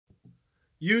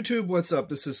YouTube, what's up?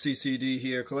 This is CCD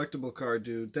here, Collectible Card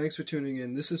Dude. Thanks for tuning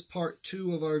in. This is part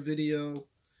 2 of our video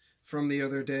from the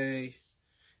other day.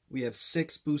 We have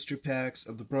 6 booster packs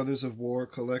of the Brothers of War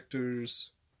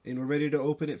collectors, and we're ready to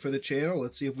open it for the channel.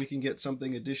 Let's see if we can get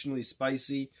something additionally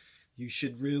spicy. You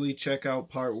should really check out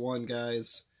part 1,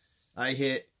 guys. I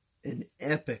hit an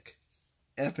epic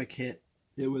hit.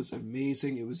 It was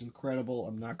amazing. It was incredible.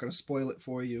 I'm not going to spoil it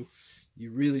for you. You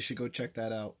really should go check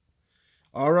that out.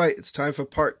 Alright, it's time for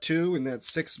part 2, and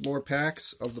that's 6 more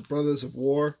packs of the Brothers of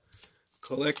War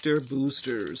collector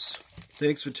boosters.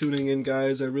 Thanks for tuning in,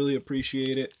 guys. I really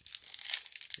appreciate it.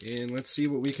 And let's see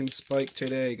what we can spike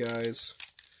today, guys.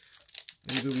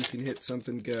 Maybe we can hit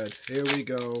something good. Here we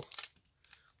go.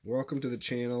 Welcome to the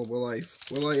channel. Will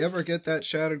I ever get that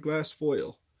shattered glass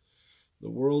foil? The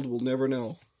world will never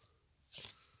know.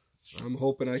 I'm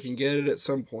hoping I can get it at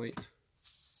some point.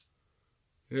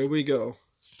 Here we go.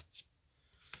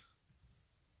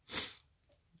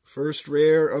 First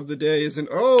rare of the day is an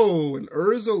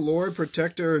Urza Lord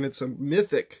Protector, and it's a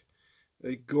mythic.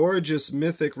 A gorgeous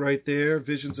mythic right there.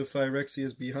 Visions of Phyrexia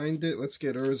is behind it. Let's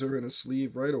get Urza in a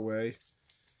sleeve right away.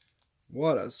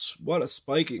 What a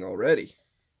spiking already.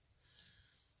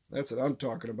 That's what I'm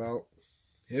talking about.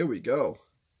 Here we go.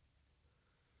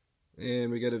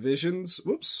 And we get a Visions.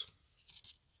 Whoops.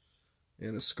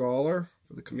 And a Scholar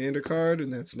for the Commander card,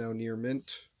 and that's now near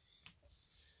mint.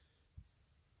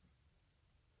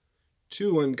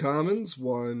 2 uncommons,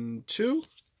 1, 2.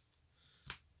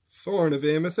 Thorn of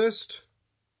Amethyst.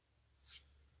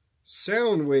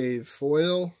 Soundwave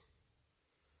foil.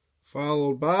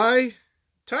 Followed by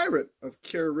Tyrant of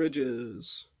Kir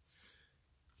Ridges.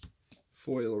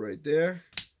 Foil right there.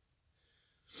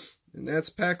 And that's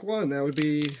pack 1.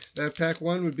 That pack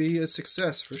 1 would be a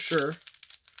success for sure.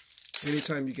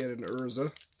 Anytime you get an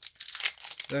Urza,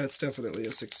 that's definitely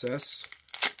a success.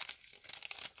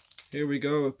 Here we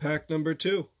go with pack number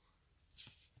 2.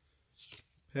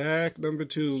 Pack number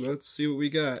 2. Let's see what we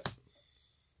got.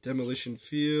 Demolition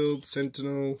Field,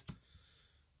 Sentinel.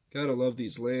 Gotta love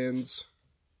these lands.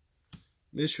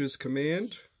 Mishra's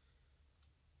Command.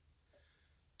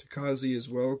 Takazi is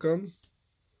welcome.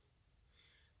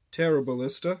 Terra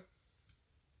Ballista.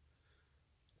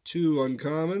 2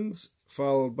 uncommons,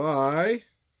 followed by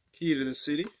Key to the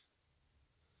City.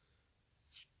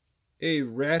 A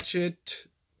Ratchet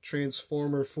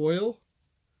Transformer foil.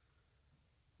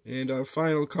 And our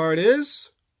final card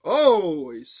is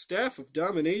a Staff of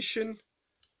Domination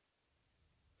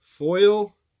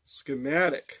foil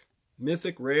schematic.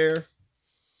 Mythic rare.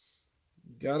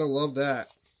 Gotta love that.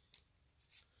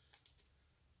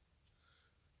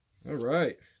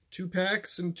 Alright. 2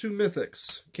 packs and 2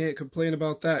 mythics. Can't complain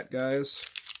about that, guys.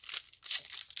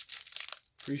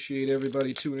 Appreciate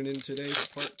everybody tuning in today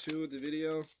for part 2 of the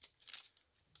video.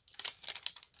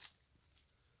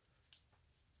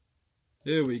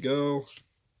 There we go.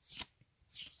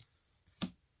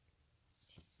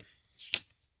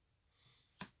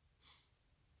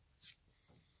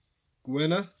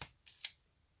 Gwenna.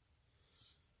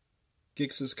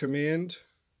 Gix's Command.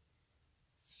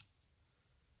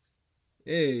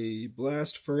 A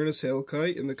Blast Furnace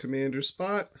Hellkite in the commander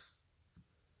spot.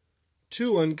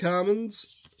 2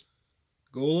 uncommons.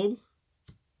 Golem.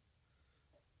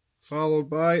 Followed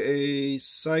by a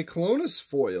Cyclonus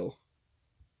foil.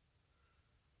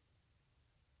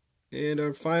 And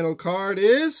our final card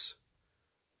is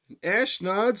an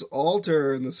Ashnod's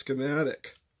Altar in the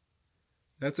schematic.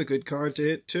 That's a good card to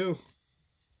hit too.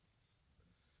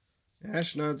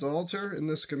 Ashnod's Altar in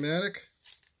the schematic.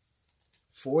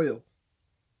 Foil.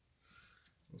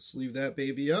 Let's leave that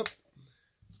baby up.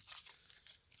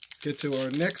 Let's get to our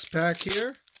next pack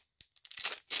here.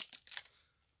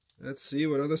 Let's see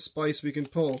what other spice we can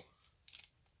pull.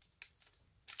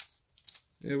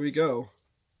 There we go.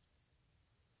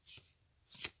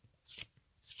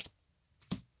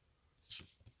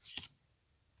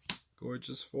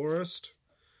 Gorgeous Forest.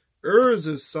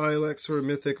 Urza's Silex for a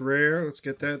mythic rare. Let's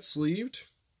get that sleeved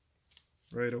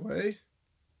right away.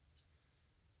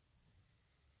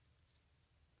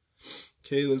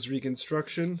 Kayla's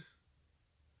Reconstruction.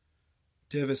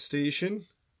 Devastation.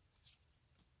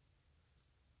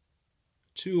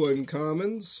 2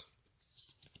 uncommons.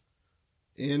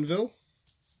 Anvil.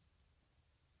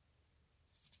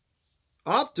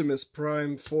 Optimus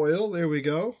Prime foil. There we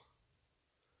go.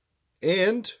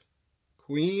 And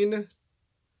Queen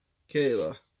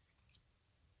Kayla.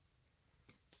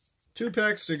 2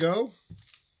 packs to go.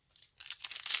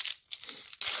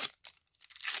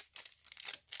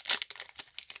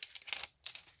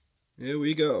 Here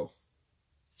we go.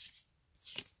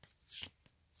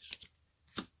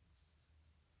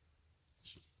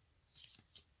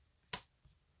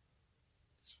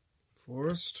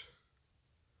 Forest.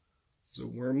 There's a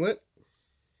Wormlet.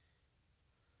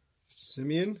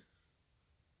 Simeon.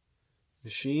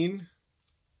 Machine.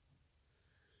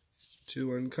 2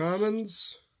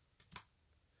 uncommons.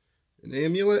 An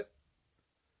Amulet.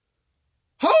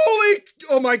 Holy!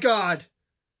 Oh my god!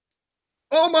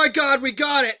 Oh my god, we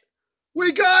got it!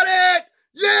 We got it!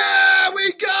 Yeah!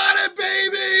 We got it,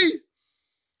 baby!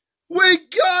 We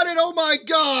got it! Oh my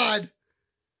god!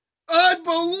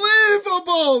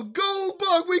 Unbelievable! Gold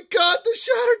bug! We got the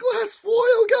Shattered Glass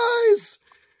foil, guys!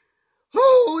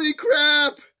 Holy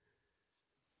crap!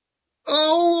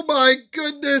 Oh my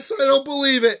goodness, I don't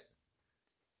believe it!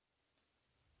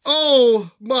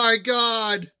 Oh my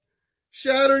god!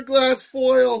 Shattered Glass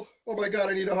foil! Oh my god,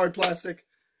 I need a hard plastic.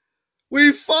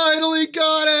 We finally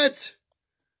got it!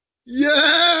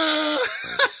 Yeah!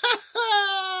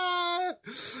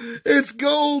 It's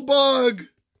Gold Bug!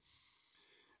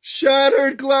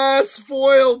 Shattered Glass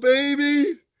foil,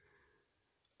 baby!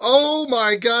 Oh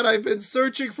my god, I've been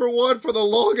searching for one for the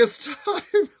longest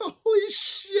time. Holy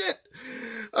shit!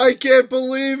 I can't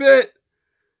believe it!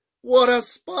 What a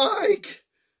spike!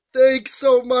 Thanks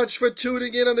so much for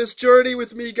tuning in on this journey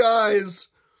with me, guys.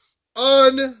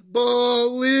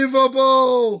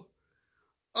 Unbelievable!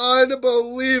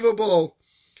 Unbelievable!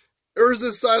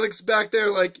 Urza Silex back there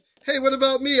like, hey, what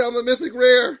about me? I'm a mythic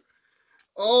rare.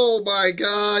 Oh my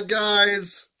god,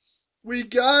 guys. We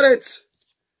got it.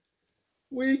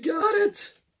 We got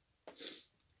it.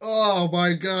 Oh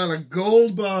my god, a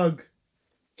gold bug.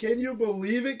 Can you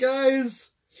believe it, guys?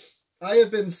 I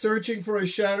have been searching for a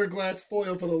Shattered Glass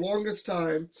foil for the longest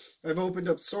time. I've opened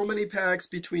up so many packs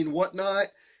between Whatnot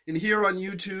and here on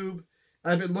YouTube.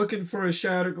 I've been looking for a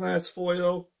Shattered Glass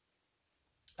foil.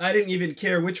 I didn't even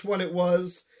care which one it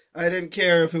was. I didn't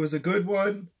care if it was a good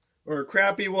one or a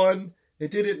crappy one. It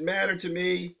didn't matter to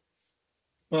me.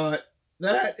 But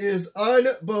that is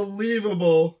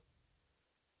unbelievable.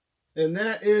 And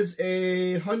that is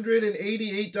a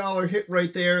 $188 hit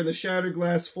right there in the Shattered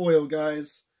Glass foil,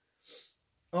 guys.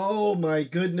 Oh my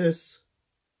goodness.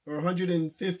 Or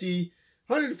 $150 to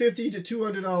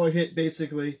 $200 hit,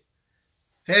 basically.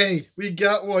 Hey, we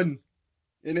got one.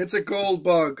 And it's a gold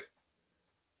bug.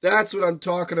 That's what I'm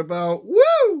talking about.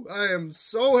 Woo! I am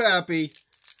so happy.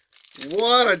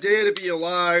 What a day to be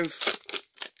alive.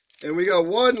 And we got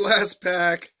one last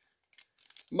pack.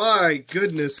 My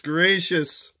goodness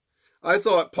gracious. I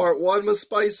thought part 1 was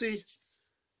spicy.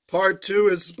 Part 2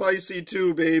 is spicy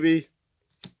too, baby.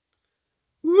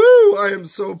 Woo! I am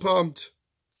so pumped.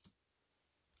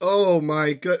 Oh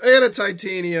my god. And a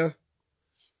Titania.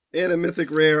 And a mythic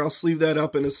rare. I'll sleeve that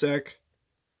up in a sec.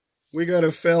 We got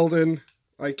a Feldon.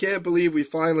 I can't believe we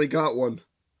finally got one.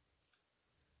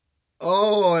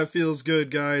 Oh, that feels good,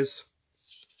 guys.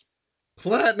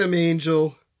 Platinum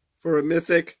Angel for a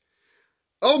mythic.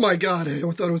 Oh my god, I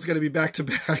thought it was going to be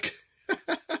back-to-back.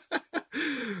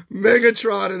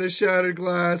 Megatron in the Shattered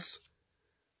Glass.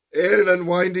 And an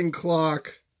Unwinding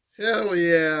Clock. Hell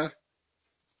yeah.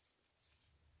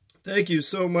 Thank you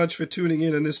so much for tuning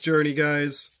in on this journey,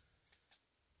 guys.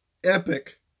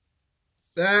 Epic.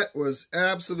 That was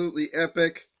absolutely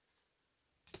epic.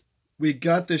 We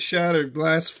got the Shattered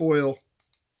Glass foil.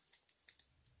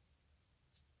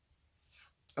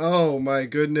 Oh my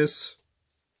goodness.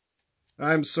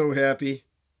 I'm so happy.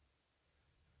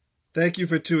 Thank you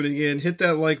for tuning in. Hit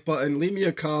that like button. Leave me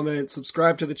a comment.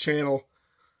 Subscribe to the channel.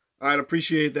 I'd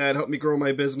appreciate that. Help me grow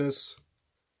my business.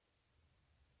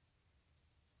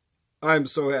 I'm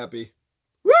so happy.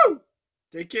 Woo!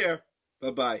 Take care.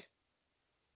 Bye-bye.